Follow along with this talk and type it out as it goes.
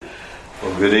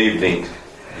Well, good evening.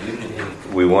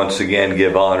 We once again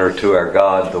give honor to our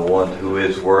God, the one who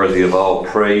is worthy of all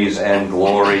praise and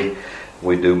glory.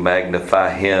 We do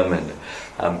magnify Him, and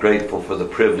I'm grateful for the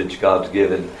privilege God's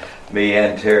given me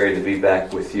and Terry to be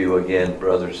back with you again,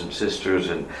 brothers and sisters,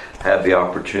 and have the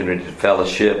opportunity to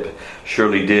fellowship.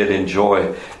 Surely did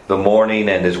enjoy the morning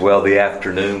and as well the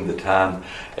afternoon, the time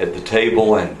at the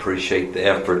table, and appreciate the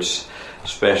efforts,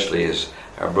 especially as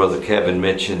our brother Kevin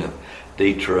mentioned, of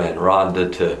Deetra and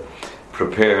Rhonda to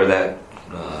prepare that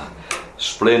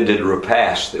splendid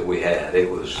repast that we had. It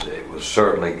was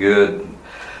certainly good,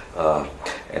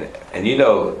 and you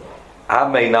know, I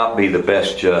may not be the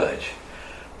best judge,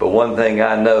 but one thing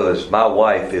I know is my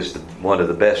wife is one of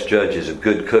the best judges of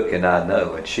good cooking I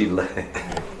know, and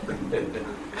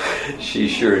she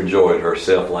sure enjoyed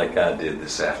herself like I did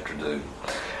this afternoon.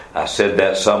 I said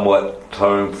that somewhat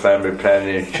tongue, family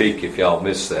planning in cheek if y'all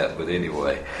missed that, but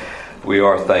anyway, we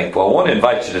are thankful. I want to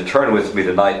invite you to turn with me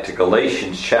tonight to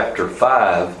Galatians chapter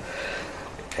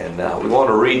 5, and we want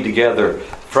to read together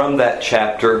from that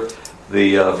chapter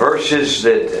the verses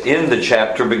that in the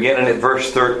chapter, beginning at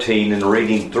verse 13 and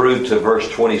reading through to verse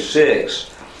 26.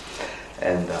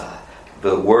 And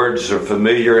the words are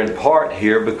familiar in part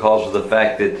here because of the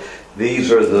fact that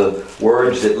these are the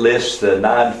words that list the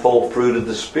ninefold fruit of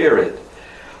the Spirit.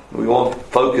 We won't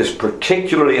focus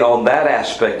particularly on that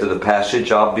aspect of the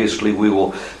passage. Obviously, we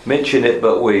will mention it,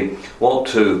 but we want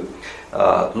to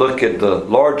look at the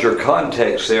larger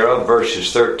context there of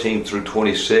verses 13 through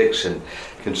 26 and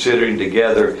considering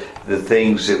together the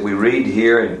things that we read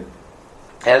here. And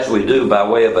as we do, by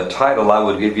way of a title, I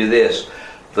would give you this: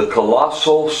 The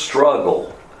Colossal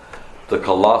Struggle. The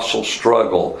Colossal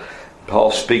Struggle.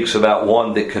 Paul speaks about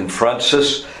one that confronts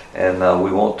us, and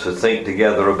we want to think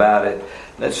together about it.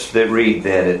 Let's read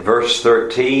then at verse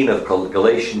 13 of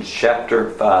Galatians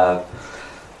chapter 5.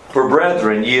 For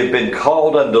brethren, ye have been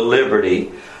called unto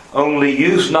liberty, only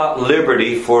use not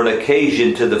liberty for an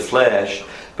occasion to the flesh,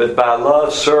 but by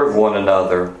love serve one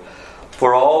another.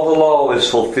 For all the law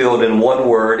is fulfilled in one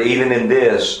word, even in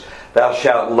this: thou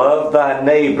shalt love thy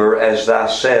neighbor as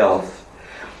thyself.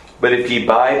 But if ye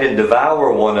bite and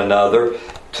devour one another,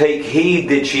 take heed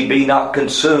that ye be not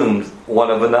consumed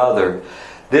one of another.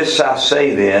 This I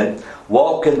say then,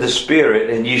 walk in the Spirit,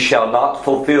 and ye shall not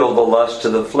fulfill the lust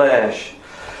of the flesh.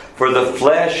 For the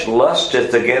flesh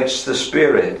lusteth against the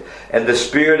Spirit, and the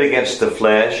Spirit against the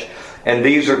flesh, and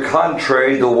these are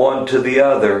contrary the one to the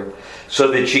other,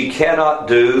 so that ye cannot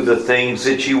do the things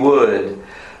that ye would.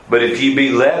 But if ye be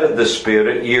led of the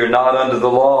Spirit, ye are not under the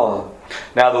law.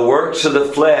 Now the works of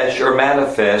the flesh are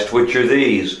manifest, which are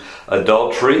these: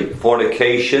 adultery,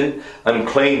 fornication,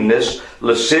 uncleanness,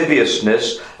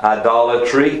 lasciviousness,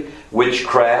 idolatry,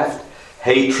 witchcraft,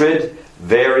 hatred,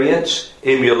 variance,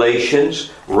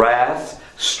 emulations, wrath,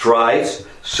 strife,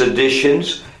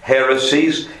 seditions,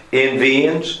 heresies,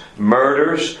 envyings,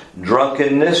 murders,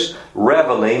 drunkenness,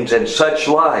 revellings, and such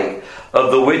like,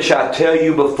 of the which I tell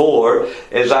you before,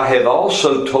 as I have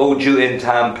also told you in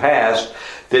time past,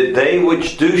 that they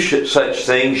which do such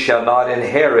things shall not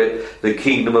inherit the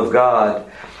kingdom of God.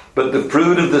 But the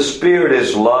fruit of the Spirit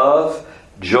is love,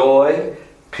 joy,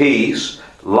 peace,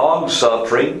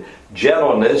 long-suffering,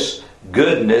 gentleness,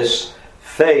 goodness,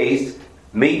 faith,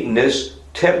 meekness,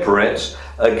 temperance.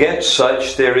 Against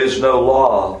such there is no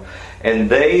law. And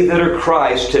they that are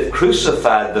Christ have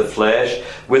crucified the flesh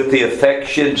with the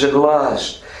affections and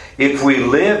lust. If we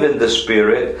live in the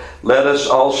Spirit, let us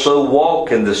also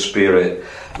walk in the Spirit.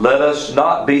 Let us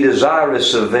not be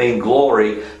desirous of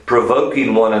vainglory,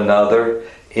 provoking one another,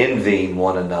 envying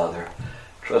one another.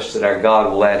 Trust that our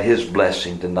God will add His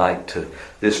blessing tonight to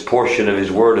this portion of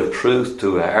His word of truth,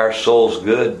 to our soul's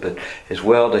good, but as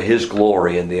well to His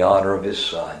glory and the honor of His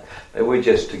Son. May we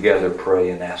just together pray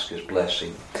and ask His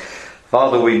blessing.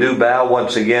 Father, we do bow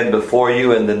once again before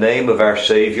You in the name of our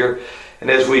Savior. And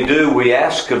as we do, we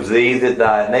ask of Thee that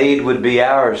Thine aid would be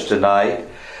ours tonight.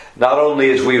 Not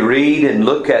only as we read and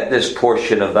look at this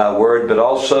portion of Thy Word, but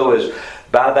also as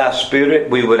by Thy Spirit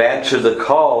we would answer the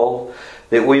call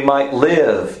that we might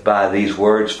live by these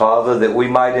words, Father, that we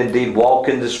might indeed walk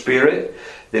in the Spirit,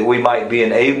 that we might be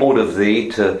enabled of Thee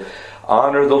to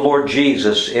honor the Lord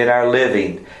Jesus in our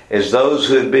living as those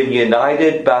who have been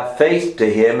united by faith to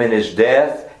Him in His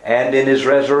death and in His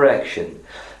resurrection.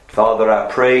 Father, I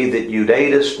pray that You'd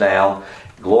aid us now.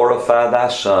 Glorify Thy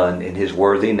Son in His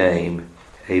worthy name.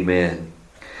 Amen.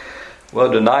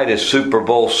 Well, tonight is Super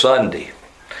Bowl Sunday,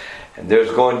 and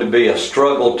there's going to be a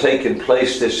struggle taking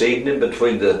place this evening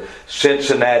between the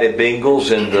Cincinnati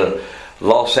Bengals and the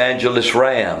Los Angeles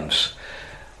Rams.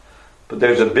 But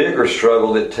there's a bigger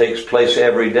struggle that takes place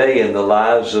every day in the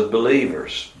lives of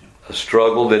believers. A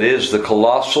struggle that is the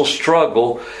colossal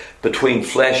struggle between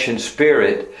flesh and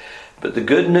spirit. But the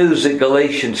good news that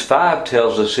Galatians 5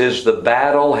 tells us is the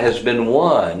battle has been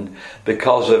won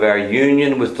because of our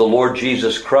union with the Lord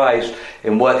Jesus Christ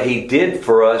and what He did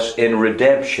for us in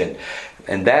redemption.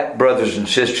 And that, brothers and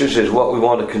sisters, is what we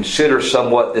want to consider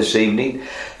somewhat this evening.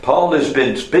 Paul has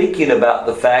been speaking about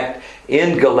the fact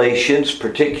in Galatians,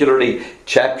 particularly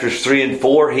chapters 3 and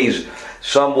 4, he's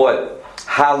somewhat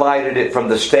highlighted it from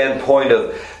the standpoint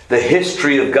of the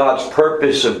history of God's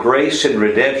purpose of grace and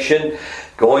redemption,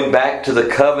 going back to the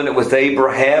covenant with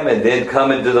Abraham and then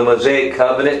coming to the Mosaic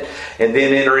covenant and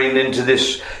then entering into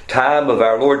this time of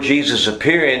our Lord Jesus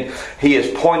appearing. He has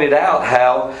pointed out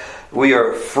how we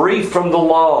are free from the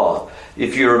law.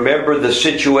 If you remember the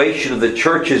situation of the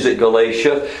churches at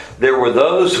Galatia, there were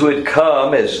those who had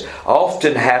come, as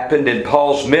often happened in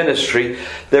Paul's ministry,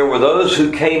 there were those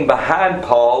who came behind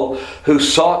Paul who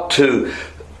sought to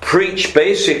preach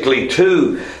basically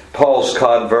to Paul's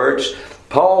converts.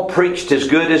 Paul preached as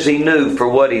good as he knew for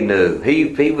what he knew.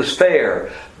 He was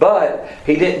fair, but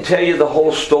he didn't tell you the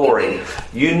whole story.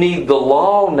 You need the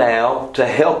law now to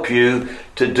help you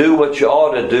to do what you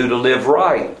ought to do to live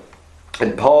right.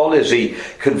 And Paul, as he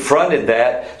confronted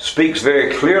that, speaks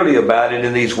very clearly about it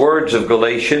in these words of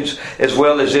Galatians, as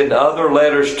well as in other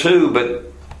letters too. But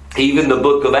even the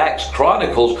book of Acts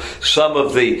chronicles some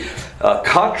of the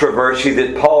controversy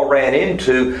that Paul ran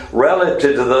into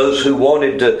relative to those who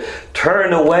wanted to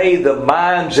turn away the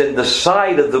minds and the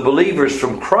sight of the believers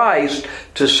from Christ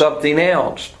to something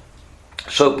else.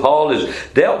 So Paul has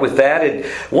dealt with that. And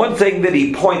one thing that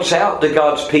he points out to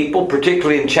God's people,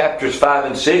 particularly in chapters 5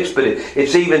 and 6, but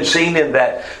it's even seen in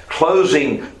that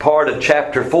closing part of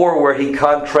chapter 4 where he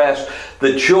contrasts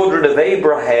the children of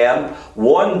Abraham,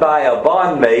 one by a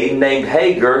bondmaid named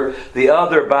Hagar, the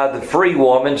other by the free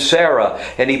woman Sarah.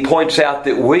 And he points out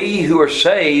that we who are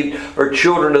saved are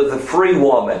children of the free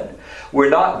woman. We're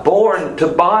not born to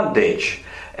bondage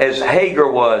as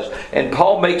Hagar was. And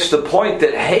Paul makes the point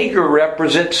that Hagar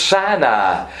represents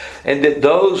Sinai, and that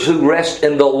those who rest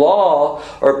in the law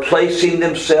are placing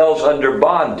themselves under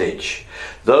bondage.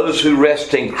 Those who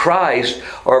rest in Christ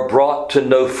are brought to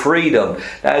know freedom.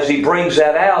 As he brings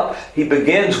that out, he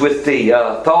begins with the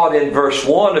thought in verse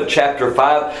 1 of chapter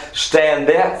 5, "Stand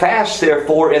fast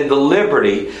therefore in the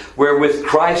liberty wherewith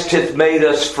Christ hath made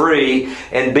us free,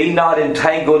 and be not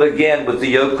entangled again with the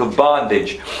yoke of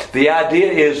bondage." The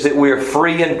idea is that we are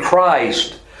free in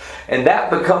Christ. And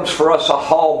that becomes for us a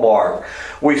hallmark.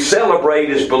 We celebrate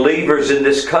as believers in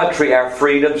this country our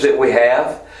freedoms that we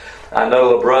have. I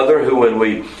know a brother who, when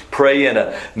we pray in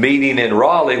a meeting in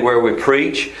Raleigh where we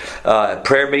preach,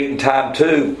 prayer meeting time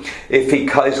too, if he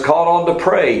is called on to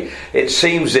pray, it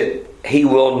seems that he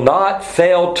will not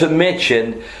fail to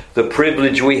mention the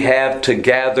privilege we have to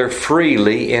gather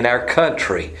freely in our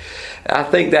country. I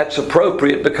think that's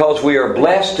appropriate because we are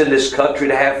blessed in this country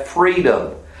to have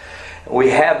freedom.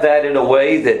 We have that in a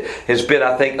way that has been,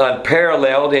 I think,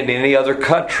 unparalleled in any other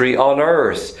country on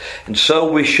earth. And so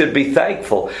we should be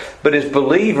thankful. But as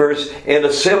believers, in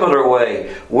a similar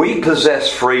way, we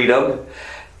possess freedom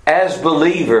as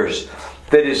believers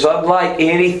that is unlike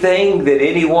anything that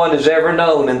anyone has ever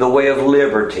known in the way of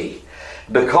liberty.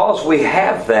 Because we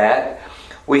have that,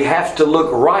 we have to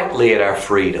look rightly at our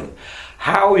freedom.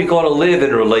 How are we going to live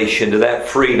in relation to that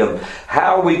freedom?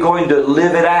 How are we going to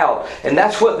live it out? And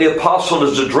that's what the apostle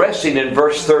is addressing in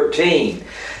verse 13.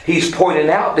 He's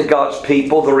pointing out to God's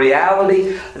people the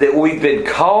reality that we've been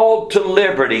called to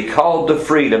liberty, called to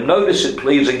freedom. Notice it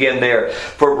please again there.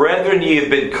 "For brethren, ye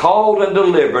have been called unto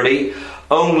liberty,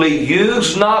 only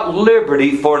use not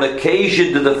liberty for an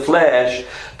occasion to the flesh,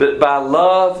 but by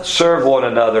love serve one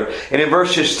another." And in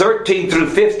verses 13 through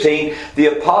 15, the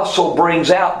apostle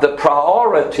brings out the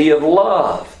priority of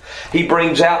love. He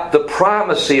brings out the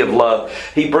primacy of love.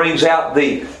 He brings out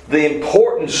the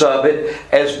importance of it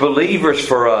as believers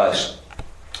for us.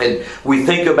 And we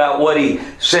think about what he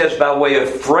says by way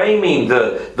of framing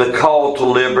the call to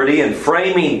liberty and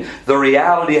framing the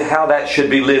reality of how that should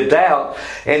be lived out.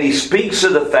 And he speaks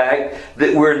of the fact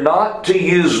that we're not to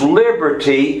use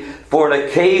liberty for an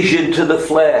occasion to the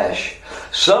flesh.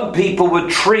 Some people would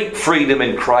treat freedom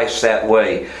in Christ that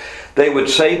way. They would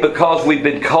say, because we've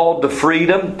been called to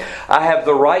freedom, I have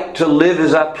the right to live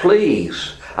as I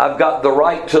please. I've got the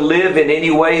right to live in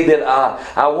any way that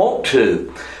I want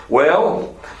to.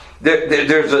 Well,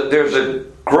 there's a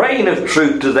grain of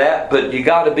truth to that, but you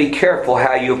got to be careful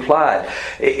how you apply it.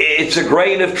 It's a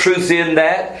grain of truth in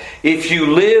that if you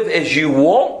live as you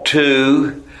want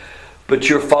to, but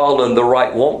you're following the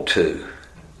right want to.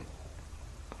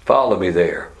 Follow me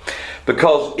there.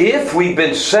 Because if we've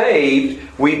been saved,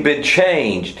 we've been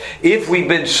changed. If we've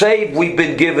been saved, we've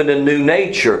been given a new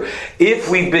nature. If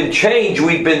we've been changed,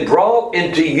 we've been brought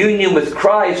into union with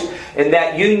Christ. And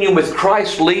that union with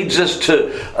Christ leads us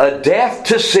to a death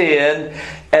to sin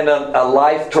and a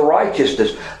life to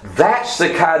righteousness. That's the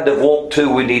kind of want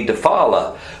to we need to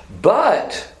follow.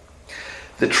 But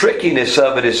the trickiness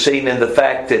of it is seen in the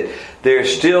fact that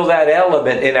there's still that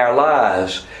element in our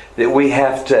lives that we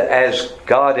have to, as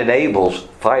God enables,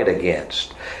 fight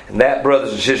against. And that,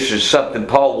 brothers and sisters, is something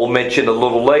Paul will mention a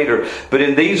little later. But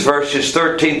in these verses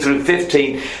 13 through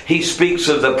 15, he speaks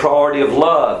of the priority of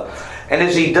love. And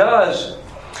as he does,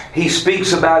 he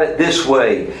speaks about it this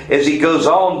way, as he goes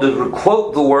on to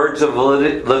quote the words of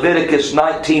Leviticus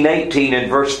 19:18 and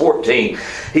verse 14.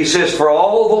 He says, "For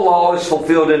all the law is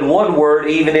fulfilled in one word,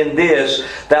 even in this,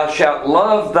 thou shalt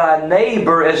love thy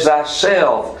neighbor as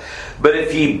thyself. But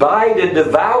if ye bite and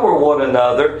devour one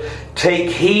another, take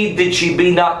heed that ye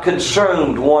be not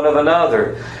consumed one of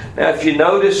another." Now if you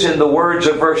notice in the words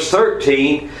of verse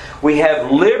 13, we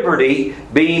have liberty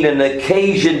being an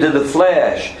occasion to the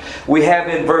flesh. We have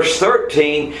in verse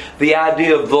 13 the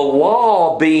idea of the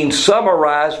law being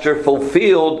summarized or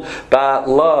fulfilled by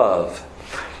love.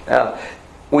 Now,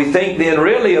 we think then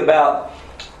really about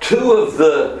two of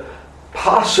the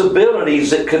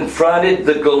possibilities that confronted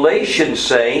the Galatian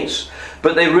saints,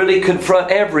 but they really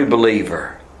confront every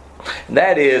believer. And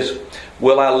that is,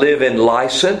 will I live in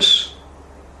license?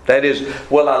 That is,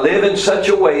 will I live in such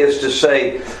a way as to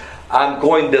say, I'm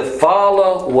going to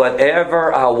follow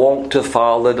whatever I want to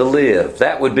follow to live?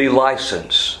 That would be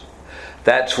license.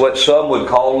 That's what some would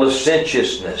call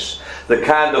licentiousness. The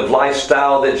kind of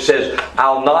lifestyle that says,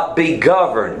 I'll not be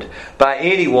governed by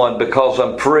anyone because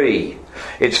I'm free.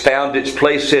 It's found its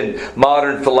place in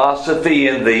modern philosophy,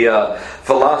 in the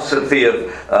philosophy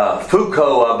of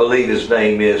Foucault, I believe his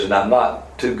name is, and I'm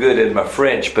not too good in my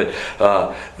French, but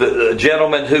the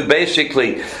gentleman who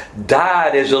basically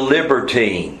died as a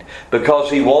libertine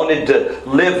because he wanted to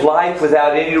live life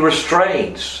without any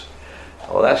restraints.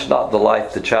 Well, that's not the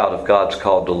life the child of God's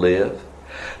called to live.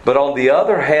 But on the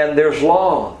other hand, there's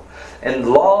law. And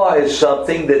law is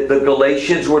something that the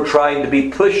Galatians were trying to be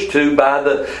pushed to by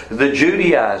the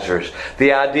Judaizers.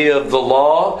 The idea of the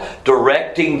law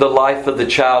directing the life of the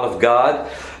child of God.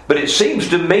 But it seems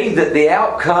to me that the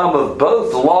outcome of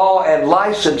both law and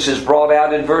license is brought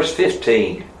out in verse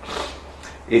 15.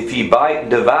 If ye bite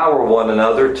and devour one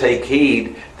another, take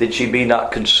heed that ye be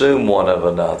not consumed one of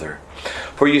another.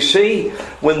 For you see,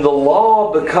 when the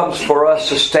law becomes for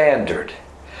us a standard,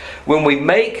 when we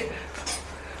make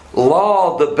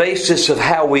law the basis of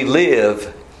how we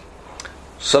live,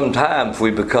 sometimes we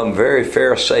become very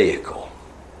pharisaical.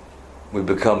 We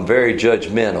become very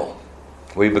judgmental.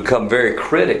 We become very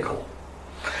critical.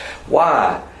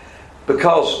 Why?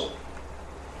 Because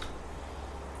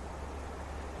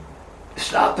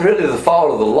it's not really the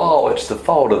fault of the law, it's the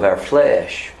fault of our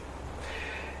flesh.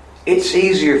 It's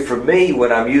easier for me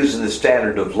when I'm using the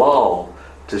standard of law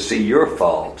to see your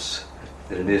faults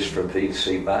than it is for me to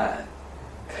see mine.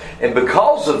 And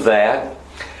because of that,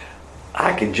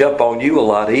 I can jump on you a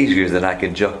lot easier than I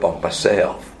can jump on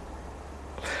myself.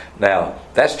 Now,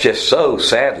 that's just so,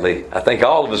 sadly. I think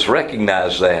all of us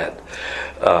recognize that.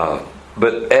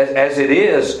 But as it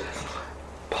is,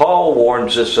 Paul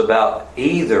warns us about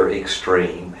either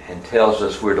extreme and tells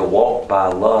us we're to walk by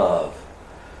love.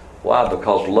 Why?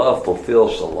 Because love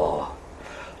fulfills the law.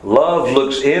 Love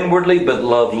looks inwardly, but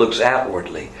love looks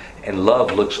outwardly. And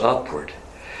love looks upward.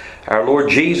 Our Lord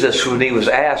Jesus, when He was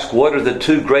asked, what are the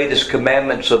two greatest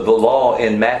commandments of the law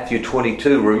in Matthew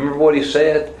 22? Remember what He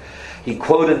said? He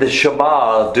quoted the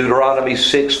Shema of Deuteronomy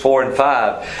 6, 4, and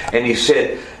 5. And He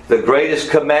said, the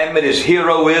greatest commandment is,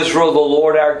 Hear, O Israel, the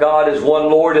Lord our God is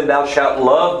one Lord, and thou shalt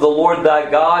love the Lord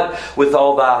thy God with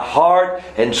all thy heart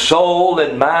and soul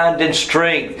and mind and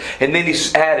strength. And then He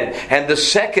added, and the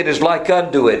second is like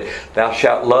unto it, thou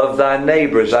shalt love thy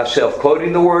neighbor as thyself.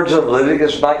 Quoting the words of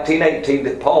Leviticus 19:18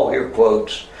 that Paul here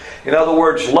quotes. In other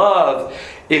words, love,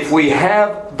 if we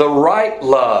have the right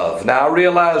love. Now I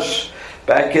realize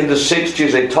back in the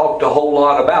 60s they talked a whole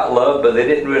lot about love, but they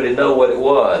didn't really know what it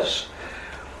was.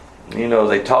 You know,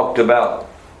 they talked about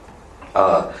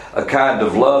a kind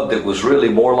of love that was really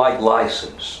more like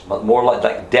license, more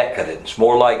like decadence,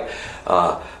 more like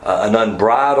an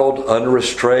unbridled,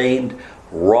 unrestrained,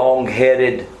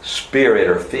 wrong-headed spirit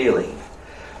or feeling.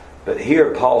 But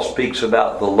here Paul speaks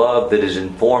about the love that is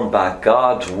informed by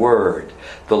God's Word,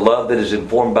 the love that is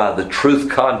informed by the truth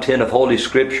content of Holy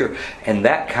Scripture, and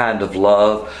that kind of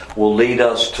love will lead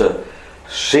us to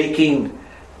seeking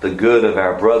the good of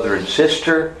our brother and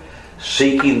sister,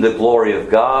 seeking the glory of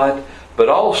God, but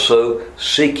also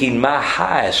seeking my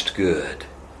highest good.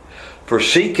 For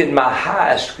seeking my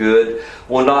highest good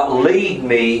will not lead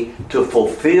me to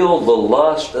fulfill the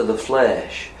lust of the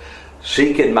flesh.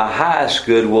 Seeking my highest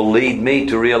good will lead me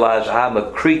to realize I'm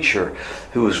a creature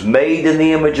who was made in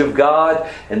the image of God,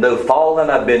 and though fallen,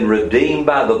 I've been redeemed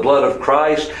by the blood of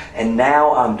Christ, and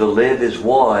now I'm to live as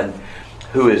one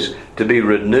who is to be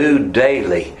renewed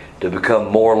daily to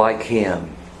become more like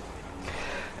Him.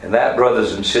 And that,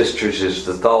 brothers and sisters, is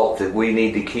the thought that we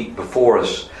need to keep before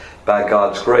us by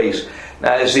God's grace.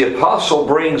 Now, as the apostle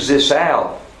brings this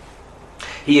out,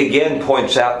 he again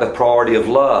points out the priority of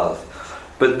love.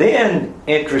 But then,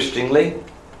 interestingly,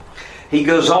 he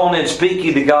goes on in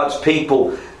speaking to God's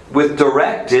people with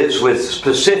directives, with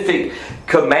specific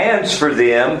commands for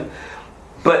them.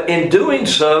 But in doing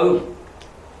so,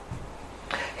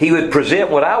 he would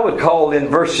present what I would call in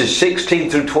verses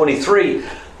 16 through 23,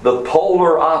 the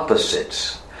polar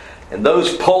opposites. And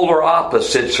those polar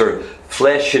opposites are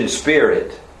flesh and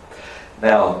spirit.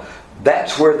 Now,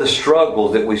 that's where the struggle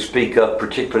that we speak of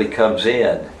particularly comes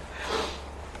in.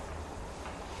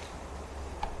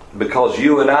 Because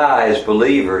you and I, as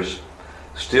believers,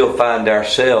 still find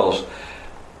ourselves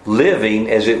living,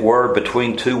 as it were,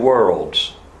 between two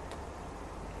worlds.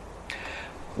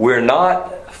 We're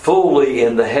not fully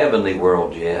in the heavenly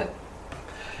world yet.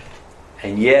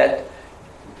 And yet,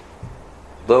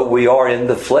 though we are in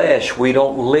the flesh, we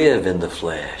don't live in the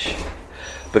flesh.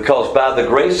 Because by the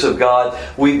grace of God,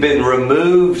 we've been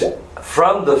removed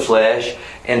from the flesh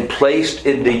and placed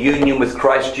into union with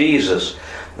Christ Jesus.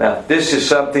 Now, this is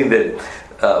something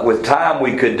that with time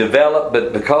we could develop,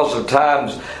 but because of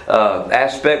time's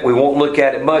aspect, we won't look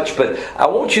at it much. But I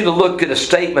want you to look at a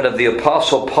statement of the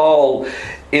Apostle Paul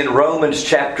in Romans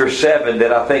chapter 7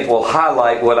 that I think will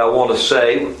highlight what I want to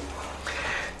say.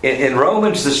 In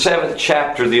Romans, the 7th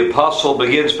chapter, the apostle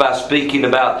begins by speaking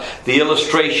about the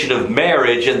illustration of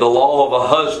marriage and the law of a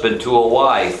husband to a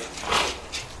wife.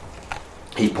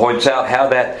 He points out how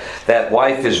that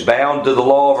wife is bound to the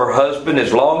law of her husband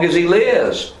as long as he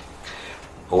lives,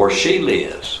 or she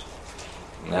lives.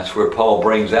 And that's where Paul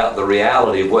brings out the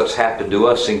reality of what's happened to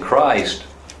us in Christ.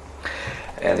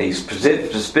 And he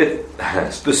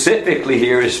specifically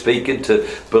here is speaking to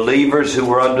believers who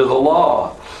were under the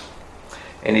law.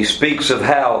 And he speaks of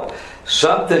how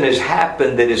something has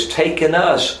happened that has taken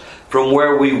us from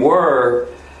where we were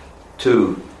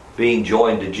to being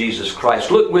joined to Jesus Christ.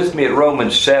 Look with me at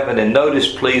Romans 7 and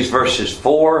notice, please, verses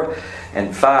 4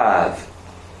 and 5.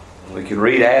 We can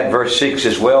add verse 6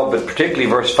 as well, but particularly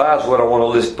verse 5 is what I want to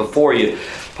list before you.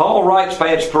 Paul writes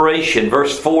by inspiration,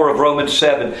 verse 4 of Romans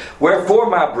 7, "Wherefore,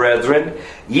 my brethren,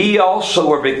 ye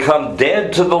also are become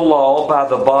dead to the law by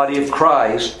the body of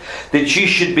Christ, that ye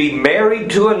should be married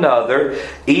to another,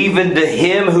 even to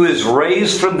him who is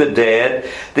raised from the dead,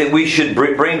 that we should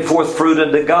bring forth fruit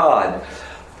unto God.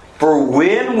 For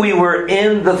when we were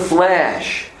in the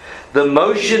flesh, the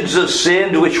motions of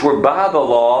sin which were by the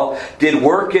law did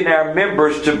work in our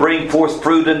members to bring forth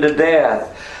fruit unto death.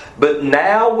 But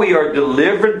now we are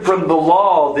delivered from the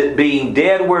law, that being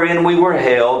dead wherein we were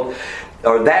held,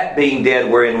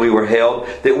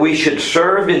 that we should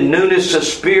serve in newness of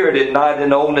spirit and not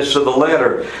in oldness of the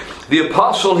letter." The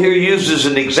apostle here uses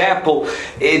an example.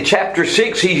 In chapter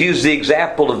 6, he used the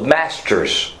example of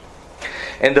masters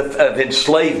and of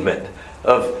enslavement,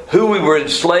 of who we were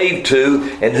enslaved to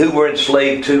and who we're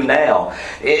enslaved to now.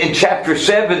 In chapter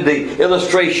 7, the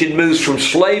illustration moves from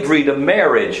slavery to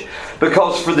marriage.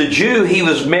 Because for the Jew, he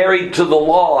was married to the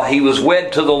law. He was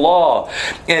wed to the law.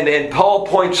 And Paul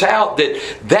points out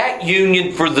that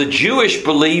union for the Jewish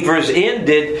believers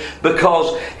ended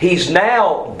because he's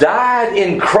now died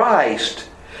in Christ.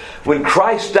 When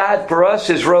Christ died for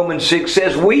us, as Romans 6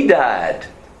 says, we died.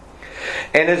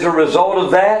 And as a result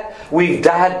of that, we've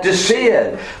died to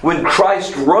sin. When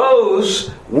Christ rose,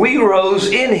 we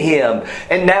rose in Him.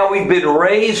 And now we've been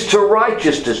raised to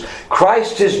righteousness.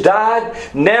 Christ has died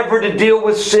never to deal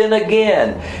with sin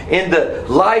again. In the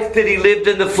life that He lived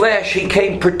in the flesh, He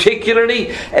came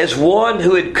particularly as one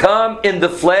who had come in the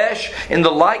flesh, in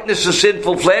the likeness of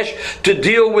sinful flesh, to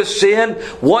deal with sin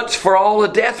once for all, a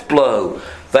death blow.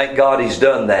 Thank God He's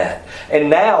done that. And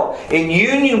now, in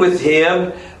union with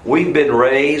Him, we've been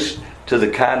raised to the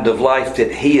kind of life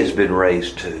that He has been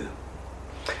raised to.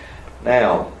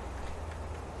 Now,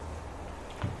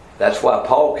 that's why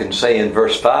Paul can say in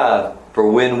verse 5,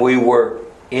 "For when we were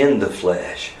in the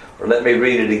flesh." Or let me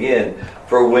read it again.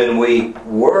 "For when we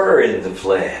were in the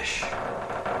flesh."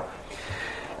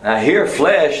 Now here,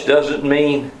 flesh doesn't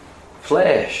mean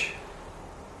flesh.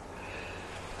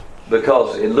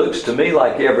 Because it looks to me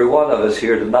like every one of us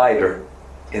here tonight are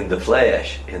in the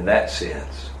flesh in that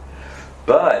sense.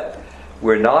 But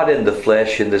we're not in the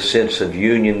flesh in the sense of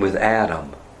union with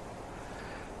Adam.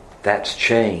 That's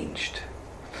changed.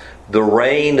 The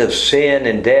reign of sin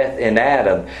and death in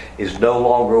Adam is no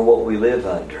longer what we live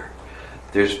under.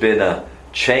 There's been a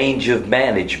change of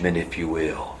management, if you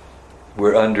will.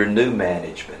 We're under new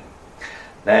management.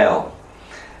 Now,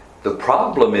 the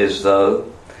problem is,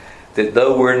 though, that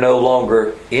though we're no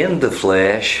longer in the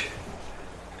flesh,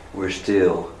 we're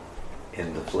still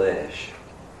in the flesh.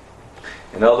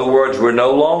 In other words, we're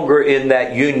no longer in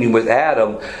that union with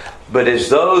Adam, but as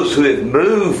those who have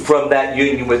moved from that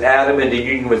union with Adam into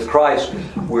union with Christ,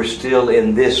 we're still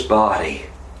in this body.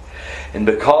 And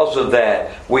because of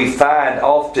that, we find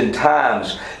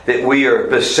oftentimes that we are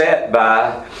beset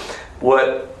by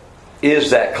what is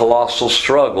that colossal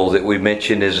struggle that we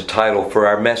mentioned as a title for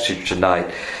our message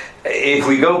tonight. If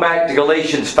we go back to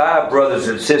Galatians 5, brothers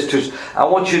and sisters, I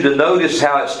want you to notice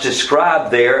how it's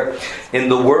described there in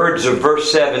the words of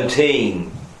verse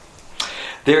 17.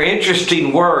 They're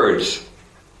interesting words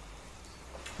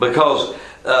because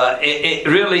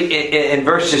in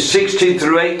verses 16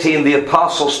 through 18, the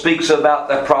apostle speaks about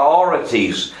the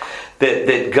priorities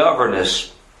that govern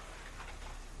us.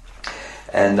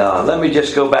 And let me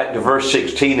just go back to verse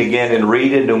 16 again and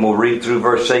read it, and we'll read through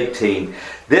verse 18.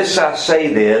 This I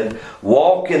say then,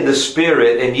 walk in the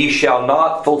Spirit, and ye shall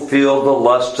not fulfill the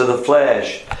lust of the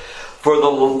flesh. For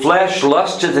the flesh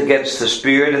lusteth against the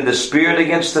Spirit, and the Spirit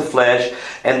against the flesh,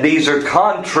 and these are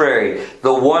contrary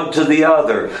the one to the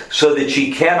other, so that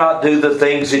ye cannot do the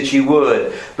things that ye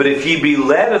would. But if ye be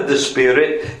led of the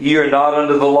Spirit, ye are not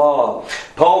under the law.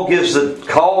 Paul gives the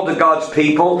call to God's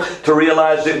people to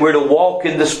realize that we're to walk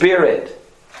in the Spirit.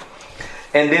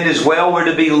 And then as well, we're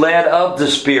to be led of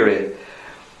the Spirit.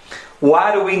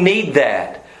 Why do we need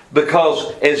that?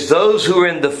 Because as those who are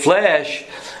in the flesh,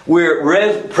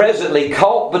 we're presently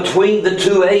caught between the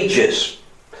two ages.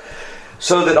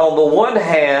 So that on the one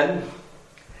hand,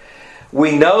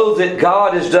 we know that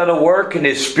God has done a work and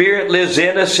His Spirit lives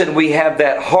in us and we have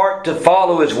that heart to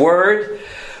follow His Word.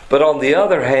 But on the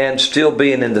other hand, still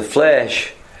being in the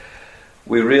flesh,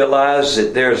 we realize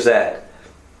that there's that,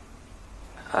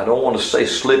 I don't want to say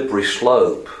slippery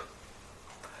slope,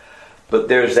 but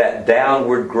there's that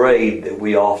downward grade that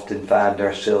we often find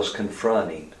ourselves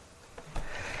confronting.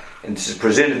 And it's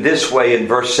presented this way in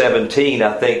verse 17,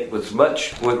 I think, with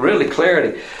really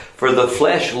clarity. For the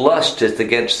flesh lusteth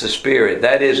against the Spirit.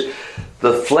 That is,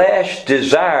 the flesh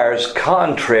desires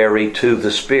contrary to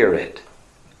the Spirit.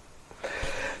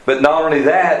 But not only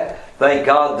that, thank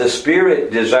God, the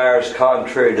Spirit desires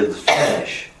contrary to the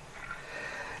flesh.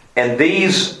 And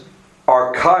these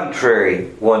are contrary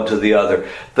one to the other.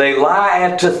 They lie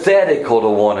antithetical to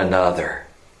one another.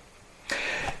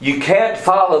 You can't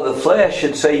follow the flesh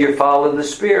and say you're following the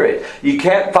Spirit. You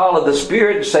can't follow the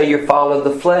Spirit and say you're following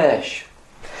the flesh.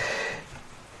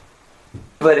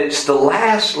 But it's the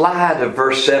last line of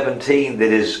verse 17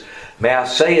 that is, may I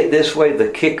say it this way, the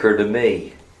kicker to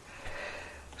me.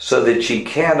 So that ye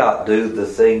cannot do the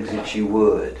things that ye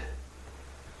would.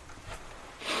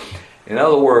 In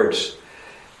other words,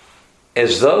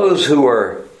 as those who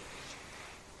are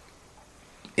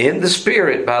in the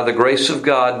Spirit by the grace of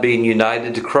God, being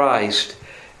united to Christ,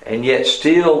 and yet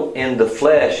still in the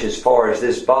flesh as far as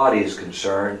this body is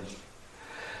concerned,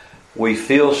 we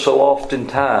feel so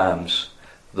oftentimes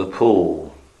the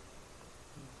pull.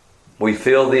 We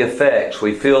feel the effects.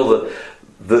 We feel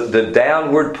the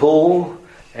downward pull,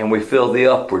 and we feel the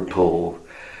upward pull,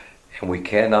 and we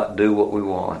cannot do what we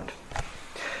want.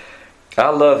 I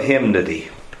love hymnody.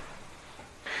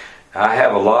 I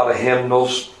have a lot of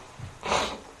hymnals.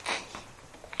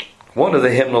 One of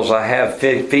the hymnals I have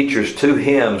features two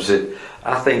hymns that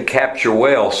I think capture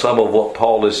well some of what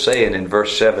Paul is saying in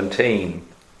verse 17.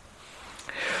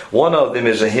 One of them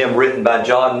is a hymn written by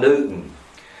John Newton.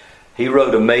 He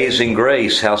wrote Amazing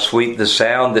Grace, how sweet the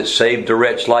sound that saved a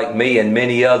wretch like me, and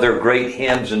many other great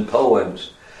hymns and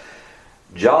poems.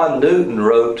 John Newton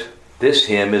wrote this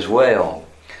hymn as well.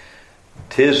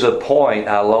 'Tis a point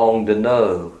I long to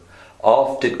know,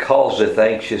 oft it causeth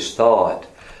anxious thought.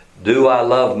 Do I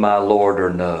love my Lord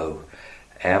or no?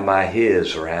 Am I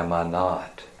His or am I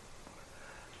not?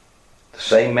 The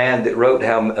same man that wrote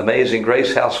how amazing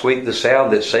grace, how sweet the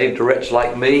sound that saved a wretch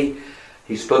like me,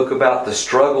 he spoke about the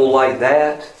struggle like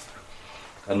that.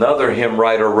 Another hymn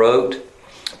writer wrote,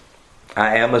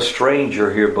 I am a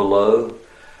stranger here below,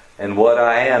 and what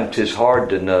I am 'tis hard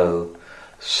to know.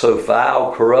 So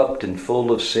foul, corrupt, and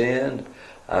full of sin,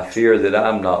 I fear that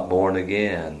I'm not born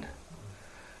again.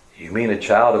 You mean a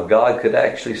child of God could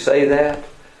actually say that?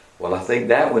 Well, I think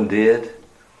that one did.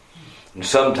 And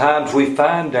sometimes we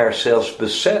find ourselves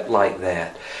beset like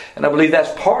that. And I believe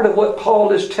that's part of what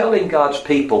Paul is telling God's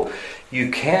people.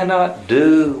 You cannot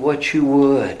do what you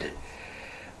would.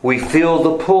 We feel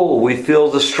the pull. We feel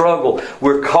the struggle.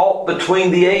 We're caught between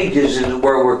the ages,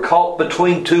 where we're caught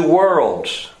between two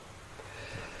worlds.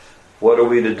 What are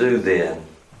we to do then?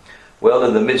 Well,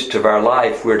 in the midst of our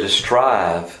life, we're to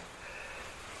strive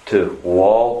to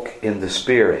walk in the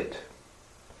Spirit.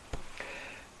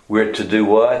 We're to do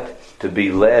what? To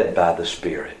be led by the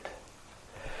Spirit.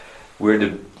 We're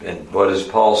to, and what does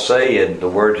Paul say in the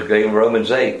words of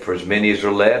Romans 8? For as many as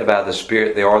are led by the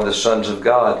Spirit, they are the sons of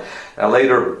God. Now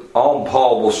later on,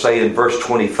 Paul will say in verse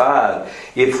 25,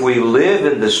 if we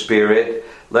live in the Spirit,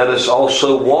 let us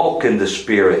also walk in the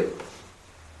Spirit.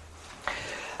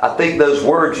 I think those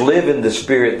words, live in the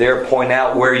Spirit, there point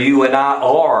out where you and I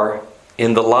are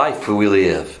in the life we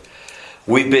live.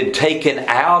 We've been taken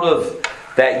out of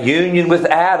that union with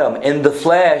Adam in the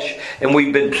flesh, and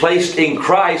we've been placed in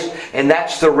Christ, and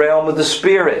that's the realm of the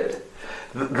Spirit.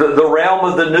 The realm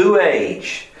of the new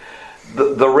age.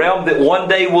 The realm that one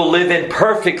day we'll live in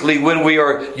perfectly when we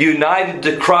are united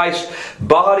to Christ,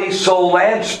 body, soul,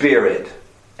 and spirit.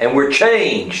 And we're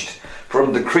changed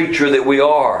from the creature that we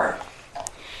are.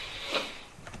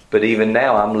 But even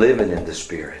now I'm living in the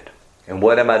Spirit. And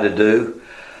what am I to do?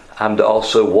 I'm to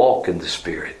also walk in the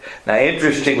Spirit. Now,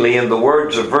 interestingly, in the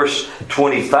words of verse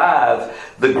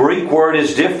 25, the Greek word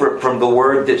is different from the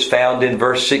word that's found in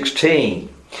verse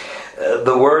 16.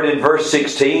 The word in verse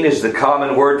 16 is the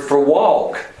common word for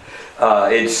walk.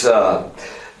 It's the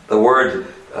word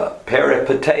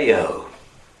peripateo.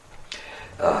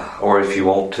 Or if you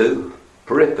want to,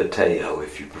 peripateo,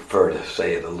 if you prefer to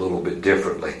say it a little bit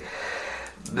differently.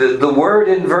 The word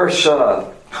in verse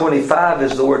 25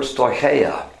 is the word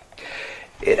stoicheia.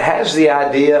 It has the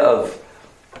idea of,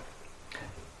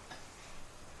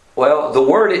 well, the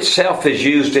word itself is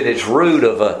used in its root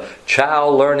of a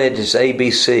child learning his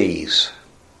ABCs.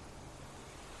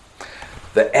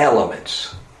 The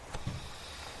elements.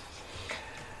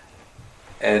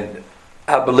 And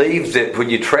I believe that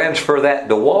when you transfer that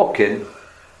to walking,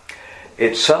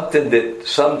 it's something that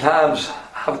sometimes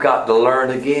I've got to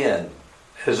learn again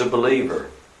as a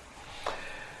believer.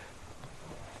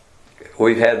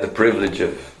 We've had the privilege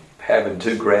of having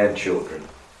 2 grandchildren.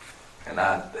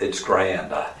 And it's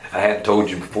grand. If I hadn't told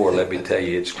you before, let me tell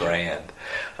you, it's grand.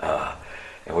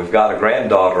 And we've got a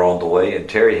granddaughter on the way, and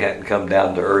Terry hadn't come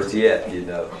down to earth yet. You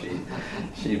know,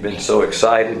 she's been so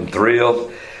excited and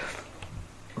thrilled.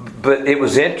 But it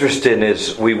was interesting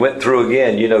as we went through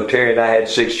again. You know, Terry and I had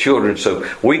 6 children, so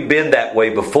we'd been that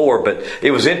way before. But it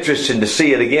was interesting to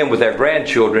see it again with our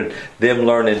grandchildren, them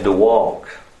learning to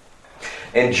walk.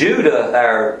 And Judah,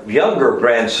 our younger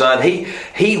grandson,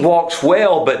 he walks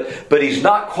well, but he's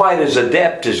not quite as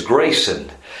adept as Grayson.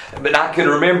 But I can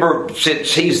remember,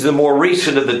 since he's the more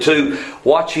recent of the two,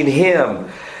 watching him.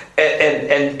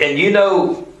 And you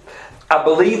know, I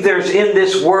believe there's in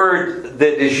this word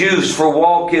that is used for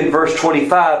walk in verse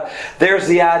 25, there's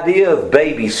the idea of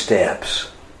baby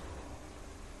steps.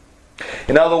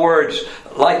 In other words,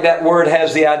 like that word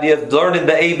has the idea of learning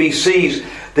the ABCs,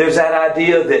 there's that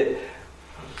idea that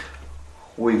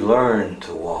we learn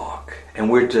to walk and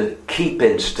we're to keep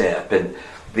in step. And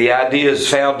the idea is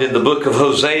found in the book of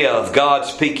Hosea of God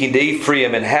speaking to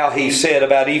Ephraim and how he said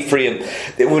about Ephraim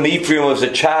that when Ephraim was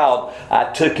a child,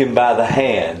 I took him by the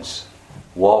hands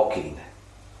walking.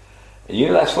 And you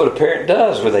know, that's what a parent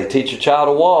does when they teach a child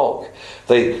to walk.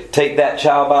 They take that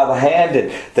child by the hand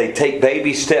and they take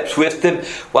baby steps with them.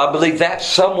 Well, I believe that's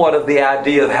somewhat of the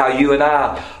idea of how you and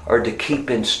I are to keep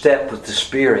in step with the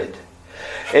Spirit.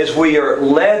 As we are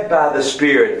led by the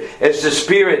Spirit, as the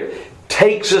Spirit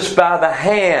takes us by the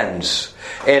hands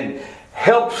and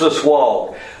helps us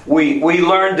walk, we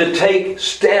learn to take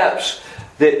steps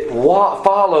that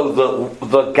follow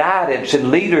the guidance and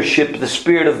leadership of the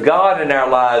Spirit of God in our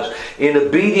lives in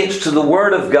obedience to the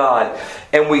Word of God.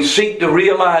 And we seek to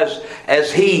realize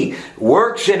as He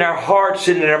works in our hearts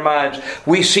and in our minds,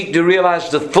 we seek to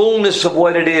realize the fullness of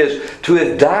what it is to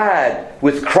have died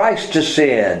with Christ to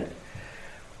sin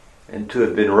and to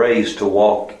have been raised to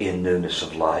walk in newness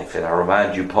of life. And I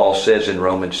remind you, Paul says in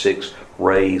Romans 6,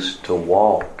 raised to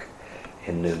walk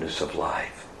in newness of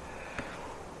life.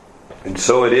 And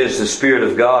so it is the Spirit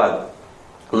of God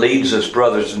leads us,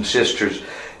 brothers and sisters,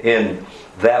 in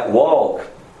that walk.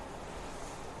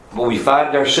 But we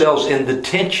find ourselves in the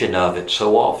tension of it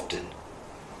so often.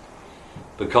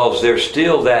 Because there's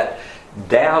still that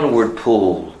downward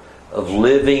pull of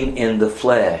living in the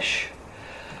flesh.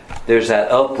 There's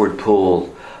that upward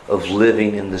pull of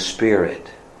living in the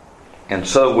Spirit. And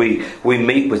so we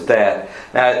meet with that.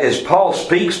 Now, as Paul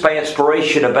speaks by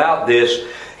inspiration about this,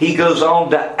 he goes on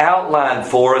to outline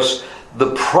for us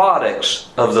the products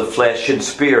of the flesh and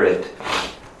spirit.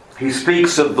 He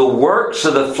speaks of the works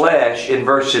of the flesh in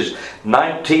verses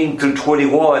 19 through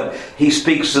 21. He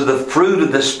speaks of the fruit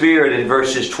of the Spirit in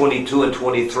verses 22 and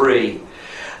 23.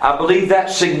 I believe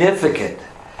that's significant.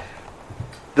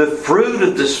 The fruit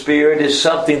of the Spirit is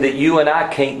something that you and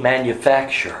I can't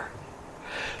manufacture.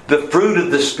 The fruit of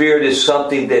the Spirit is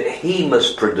something that He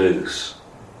must produce.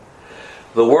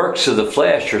 The works of the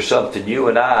flesh are something you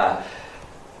and I,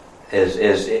 as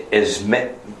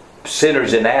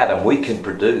sinners in Adam, we can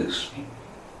produce.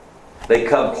 They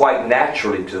come quite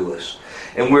naturally to us.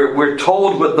 And we're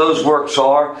told what those works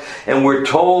are, and we're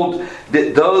told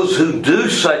that those who do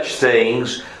such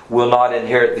things will not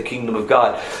inherit the kingdom of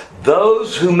God.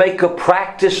 Those who make a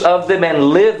practice of them and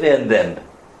live in them,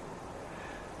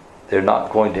 they're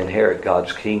not going to inherit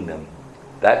God's kingdom.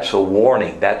 That's a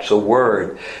warning. That's a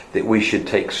word that we should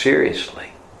take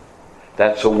seriously.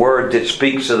 That's a word that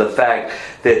speaks of the fact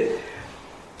that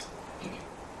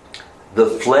the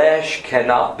flesh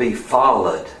cannot be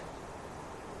followed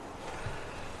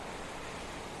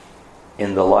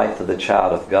in the life of the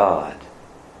child of God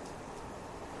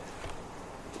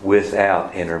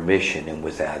without intermission and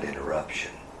without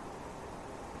interruption.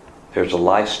 There's a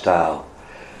lifestyle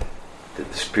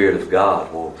that the Spirit of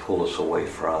God will pull us away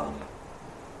from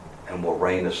and will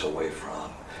rein us away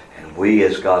from. And we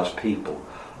as God's people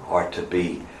are to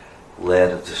be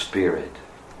led of the Spirit.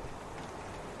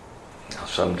 Now,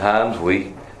 sometimes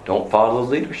we don't follow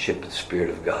the leadership of the Spirit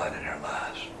of God in our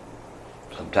lives.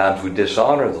 Sometimes we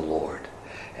dishonor the Lord.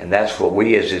 And that's what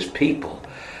we as His people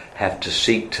have to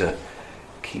seek to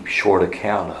keep short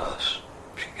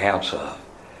accounts of,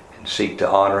 and seek to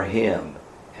honor Him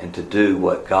and to do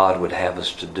what God would have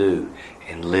us to do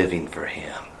in living for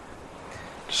Him.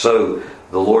 So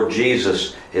the Lord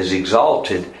Jesus is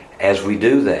exalted as we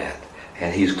do that.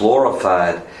 And He's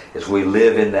glorified as we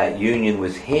live in that union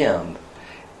with Him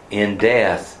in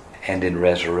death and in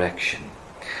resurrection.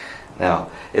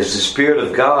 Now, as the Spirit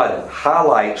of God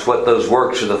highlights what those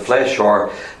works of the flesh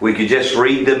are, we could just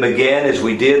read them again as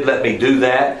we did. Let me do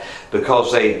that,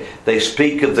 because they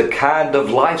speak of the kind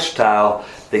of lifestyle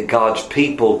that God's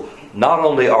people not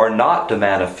only are not to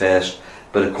manifest,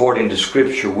 but according to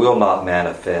Scripture will not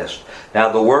manifest.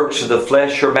 Now, the works of the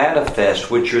flesh are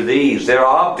manifest, which are these. They're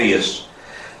obvious.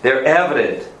 They're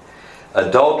evident.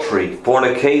 Adultery,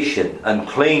 fornication,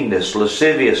 uncleanness,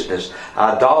 lasciviousness,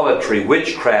 idolatry,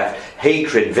 witchcraft,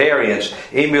 hatred, variance,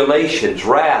 emulations,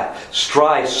 wrath,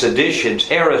 strife, seditions,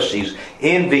 heresies,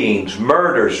 envyings,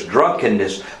 murders,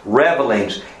 drunkenness,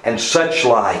 revellings, and such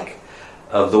like,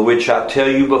 of the which I tell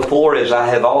you before, as I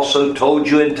have also told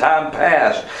you in time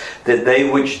past, that they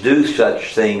which do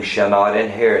such things shall not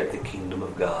inherit the kingdom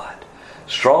of God.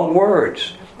 Strong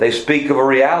words. They speak of a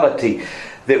reality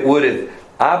that would have,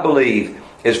 I believe,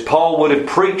 as Paul would have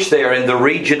preached there in the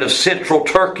region of central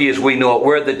Turkey as we know it,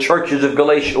 where the churches of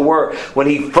Galatia were, when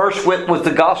he first went with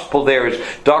the gospel there, as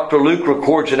Dr. Luke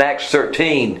records in Acts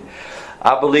 13,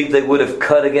 I believe they would have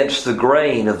cut against the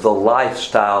grain of the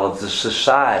lifestyle of the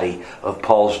society of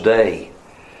Paul's day.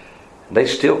 They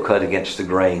still cut against the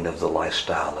grain of the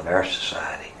lifestyle of our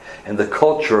society and the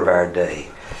culture of our day.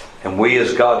 And we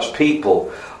as God's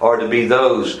people are to be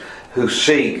those who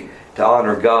seek to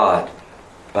honor God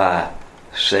by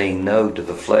saying no to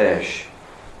the flesh,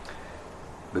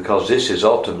 because this is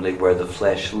ultimately where the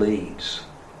flesh leads.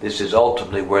 This is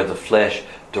ultimately where the flesh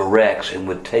directs and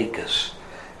would take us.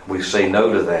 We say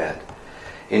no to that.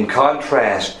 In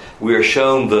contrast, we are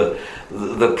shown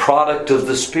the product of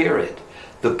the Spirit,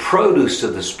 the produce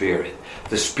of the Spirit,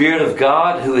 the Spirit of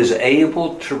God who is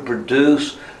able to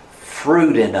produce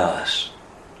fruit in us.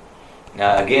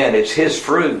 Now again, it's His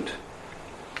fruit.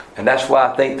 And that's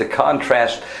why I think the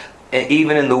contrast,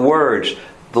 even in the words,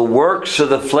 the works of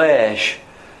the flesh,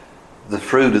 the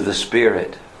fruit of the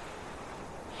Spirit.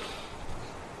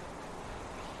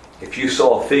 If you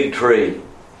saw a fig tree,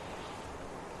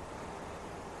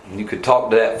 and you could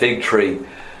talk to that fig tree,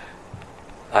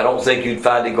 I don't think you'd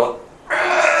find it going,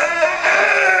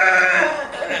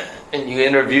 and you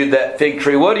interviewed that fig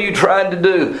tree, what are you trying to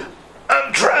do?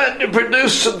 I'm trying to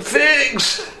produce some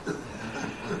figs.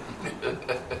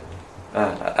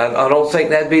 I don't think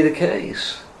that'd be the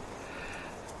case.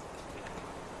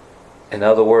 In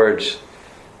other words,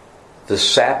 the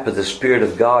sap of the Spirit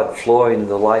of God flowing in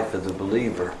the life of the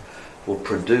believer will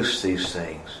produce these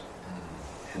things.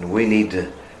 And we need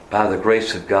to, by the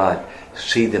grace of God,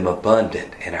 see them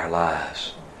abundant in our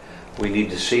lives. We need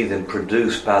to see them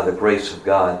produced by the grace of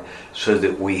God so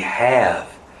that we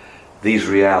have these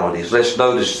realities. Let's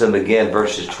notice them again,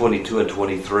 verses 22 and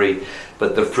 23.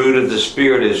 But the fruit of the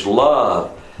Spirit is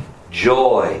love,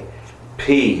 joy,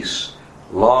 peace,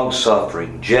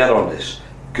 long-suffering, gentleness,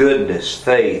 goodness,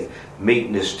 faith,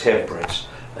 meekness, temperance.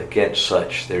 Against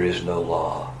such there is no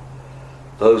law.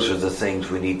 Those are the things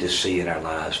we need to see in our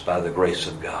lives by the grace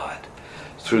of God.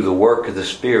 Through the work of the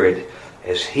Spirit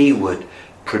as He would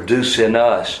produce in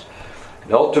us.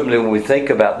 And ultimately when we think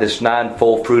about this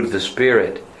ninefold fruit of the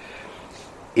Spirit,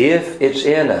 if it's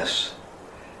in us,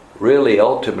 really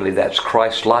ultimately that's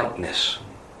Christ-likeness.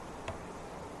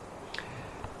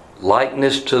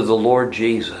 Likeness to the Lord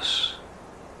Jesus.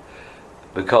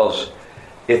 Because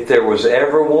if there was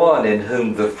ever one in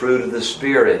whom the fruit of the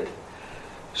Spirit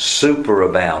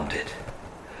superabounded,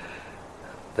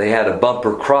 they had a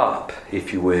bumper crop,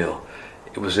 if you will,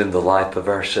 it was in the life of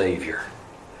our Savior.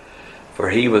 For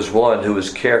He was one who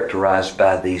was characterized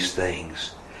by these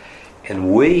things.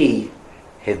 And we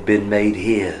have been made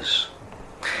His.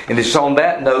 And it's on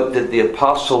that note that the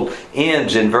apostle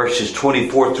ends in verses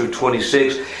 24 through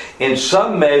 26, in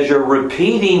some measure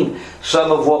repeating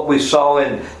some of what we saw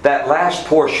in that last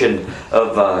portion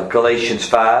of Galatians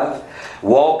 5.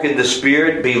 Walk in the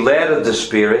Spirit, be led of the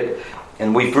Spirit.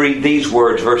 And we read these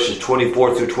words, verses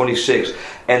 24 through 26.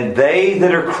 And they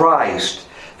that are Christ,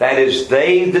 that is,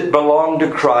 they that belong to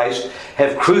Christ,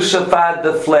 have crucified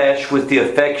the flesh with the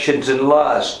affections and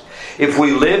lusts. If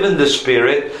we live in the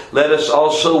Spirit, let us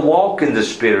also walk in the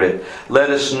Spirit. Let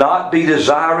us not be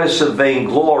desirous of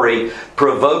vainglory,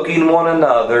 provoking one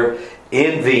another,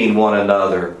 envying one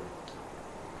another.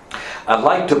 I'd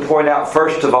like to point out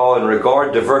first of all in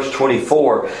regard to verse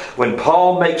 24, when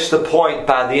Paul makes the point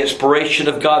by the inspiration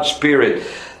of God's Spirit,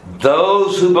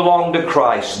 those who belong to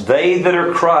Christ, they that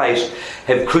are Christ,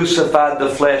 have crucified the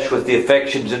flesh with the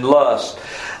affections and lusts.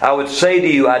 I would say to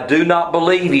you, I do not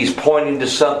believe he's pointing to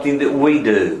something that we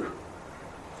do.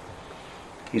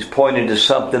 He's pointing to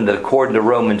something that according to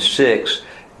Romans 6,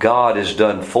 God has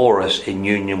done for us in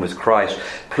union with Christ.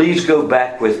 Please go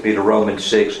back with me to Romans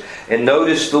 6 and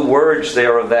notice the words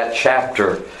there of that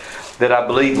chapter that I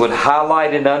believe would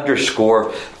highlight and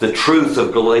underscore the truth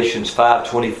of Galatians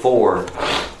 5:24.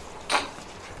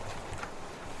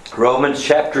 Romans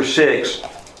chapter 6.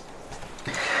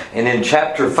 And in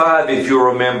chapter 5, if you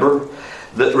remember,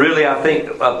 that really I think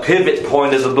a pivot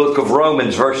point of the book of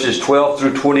Romans, verses 12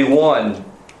 through 21.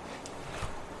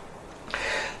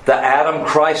 The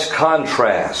Adam-Christ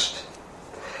contrast.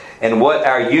 And what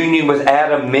our union with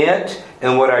Adam meant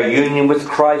and what our union with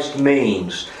Christ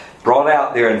means. Brought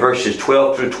out there in verses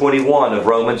 12 through 21 of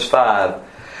Romans 5.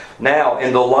 Now,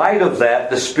 in the light of that,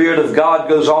 the Spirit of God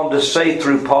goes on to say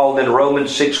through Paul in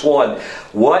Romans 6:1,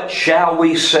 what shall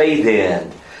we say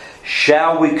then?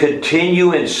 Shall we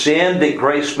continue in sin that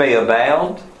grace may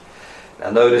abound? Now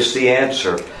notice the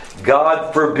answer.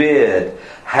 God forbid.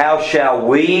 How shall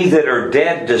we that are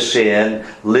dead to sin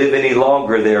live any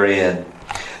longer therein?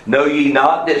 Know ye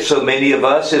not that so many of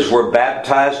us as were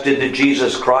baptized into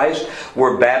Jesus Christ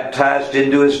were baptized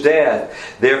into His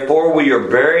death? Therefore we are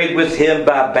buried with Him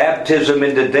by baptism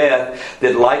into death,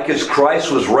 that like as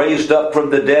Christ was raised up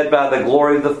from the dead by the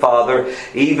glory of the Father,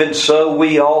 even so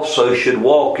we also should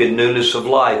walk in newness of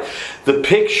life. The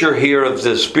picture here of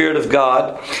the Spirit of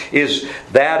God is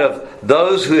that of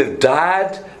those who have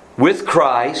died with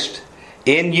Christ,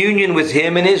 in union with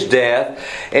Him in His death,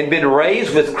 and been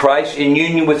raised with Christ in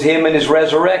union with Him in His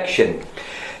resurrection.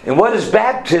 And what does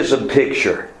baptism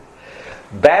picture?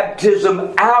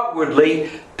 Baptism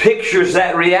outwardly pictures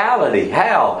that reality.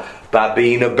 How? By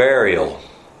being a burial.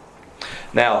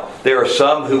 Now, there are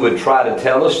some who would try to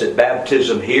tell us that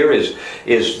baptism here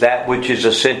is that which is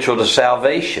essential to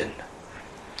salvation.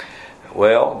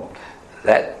 Well,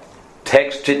 that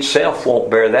text itself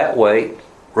won't bear that weight.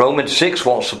 Romans 6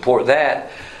 won't support that,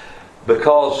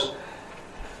 because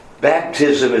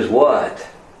baptism is what?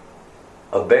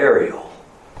 A burial.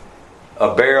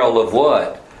 A burial of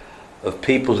what? Of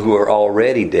people who are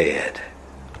already dead.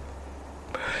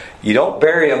 You don't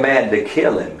bury a man to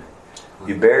kill him.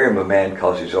 You bury a man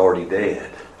because he's already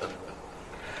dead.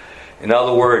 In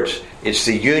other words, it's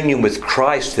the union with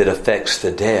Christ that affects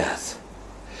the death.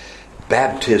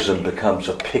 Baptism becomes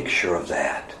a picture of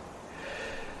that.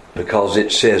 Because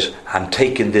it says, I'm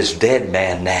taking this dead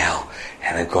man now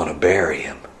and I'm going to bury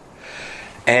him.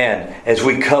 And as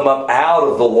we come up out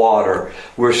of the water,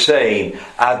 we're saying,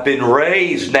 I've been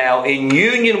raised now in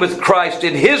union with Christ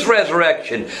in His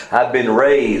resurrection. I've been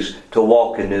raised to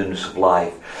walk in newness of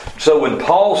life. So when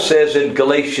Paul says in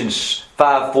Galatians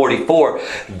 5:44,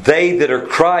 they that are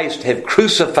Christ have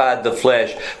crucified the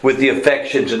flesh with the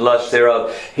affections and lusts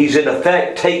thereof. He's in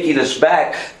effect taking us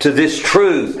back to this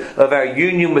truth of our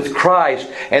union with Christ,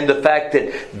 and the fact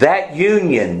that that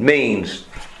union means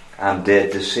I'm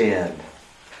dead to sin.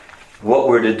 What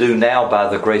we're to do now by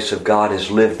the grace of God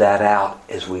is live that out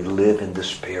as we live in the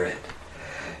Spirit.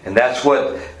 And that's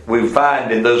what we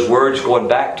find in those words going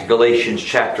back to Galatians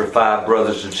chapter 5,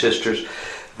 brothers and sisters.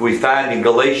 We find in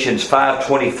Galatians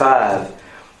 5:25,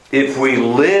 if we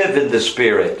live in the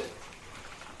Spirit,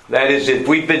 that is, if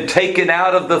we've been taken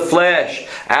out of the flesh,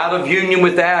 out of union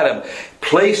with Adam,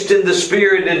 placed in the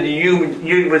Spirit into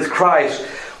union with Christ,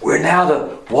 we're now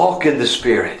to walk in the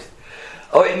Spirit.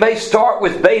 Oh, it may start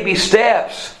with baby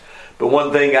steps, but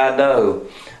one thing I know,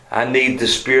 I need the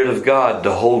Spirit of God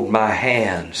to hold my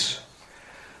hands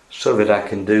so that I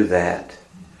can do that.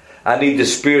 I need the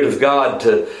Spirit of God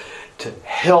to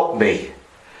help me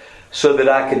so that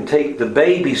I can take the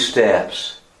baby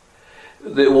steps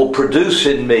that will produce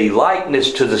in me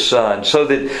likeness to the Son, so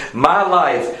that my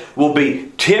life will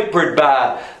be tempered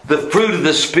by the fruit of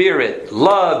the Spirit,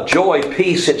 love, joy,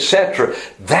 peace, etc.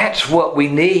 That's what we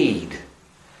need.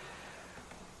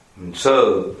 And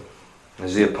so,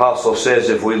 as the apostle says,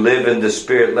 if we live in the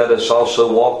Spirit, let us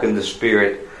also walk in the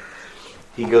Spirit.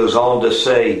 He goes on to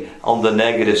say, on the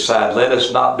negative side, let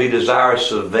us not be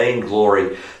desirous of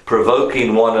vainglory,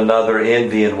 provoking one another,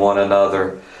 envying one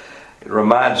another. It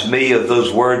reminds me of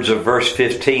those words of verse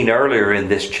 15 earlier in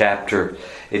this chapter.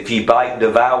 If ye bite and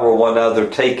devour one another,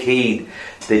 take heed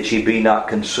that ye be not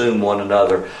consumed one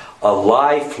another. A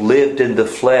life lived in the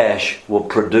flesh will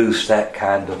produce that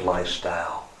kind of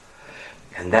lifestyle.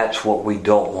 And that's what we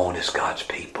don't want as God's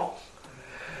people.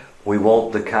 We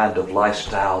want the kind of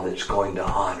lifestyle that's going to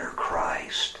honor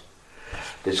Christ.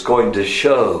 That's going to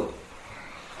show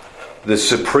the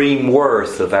supreme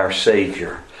worth of our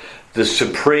Savior. The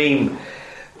supreme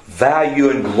value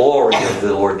and glory of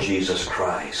the Lord Jesus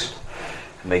Christ.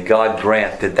 May God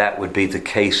grant that that would be the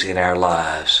case in our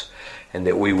lives. And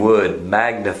that we would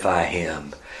magnify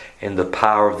Him in the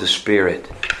power of the Spirit.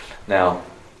 Now,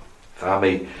 if I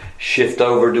may shift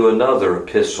over to another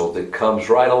epistle that comes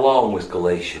right along with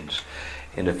Galatians.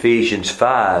 In Ephesians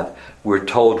 5, we're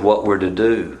told what we're to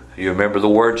do. You remember the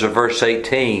words of verse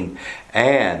 18.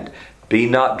 And be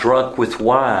not drunk with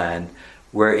wine,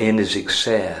 wherein is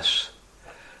excess,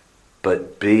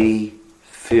 but be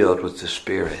filled with the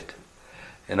Spirit.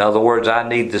 In other words, I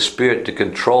need the Spirit to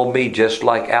control me just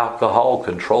like alcohol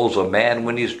controls a man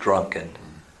when he's drunken.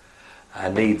 I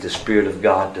need the Spirit of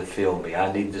God to fill me.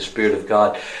 I need the Spirit of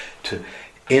God to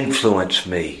influence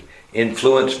me,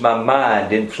 influence my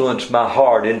mind, influence my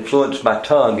heart, influence my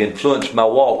tongue, influence my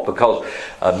walk, because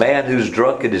a man who's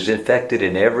drunken is infected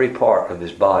in every part of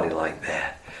his body like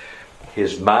that.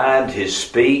 His mind, his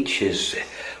speech, his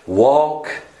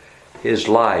walk, his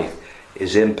life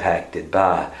is impacted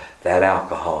by that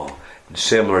alcohol. And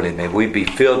similarly, may we be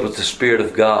filled with the Spirit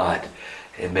of God,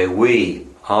 and may we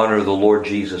honor the Lord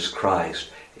Jesus Christ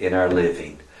in our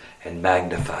living and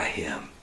magnify Him.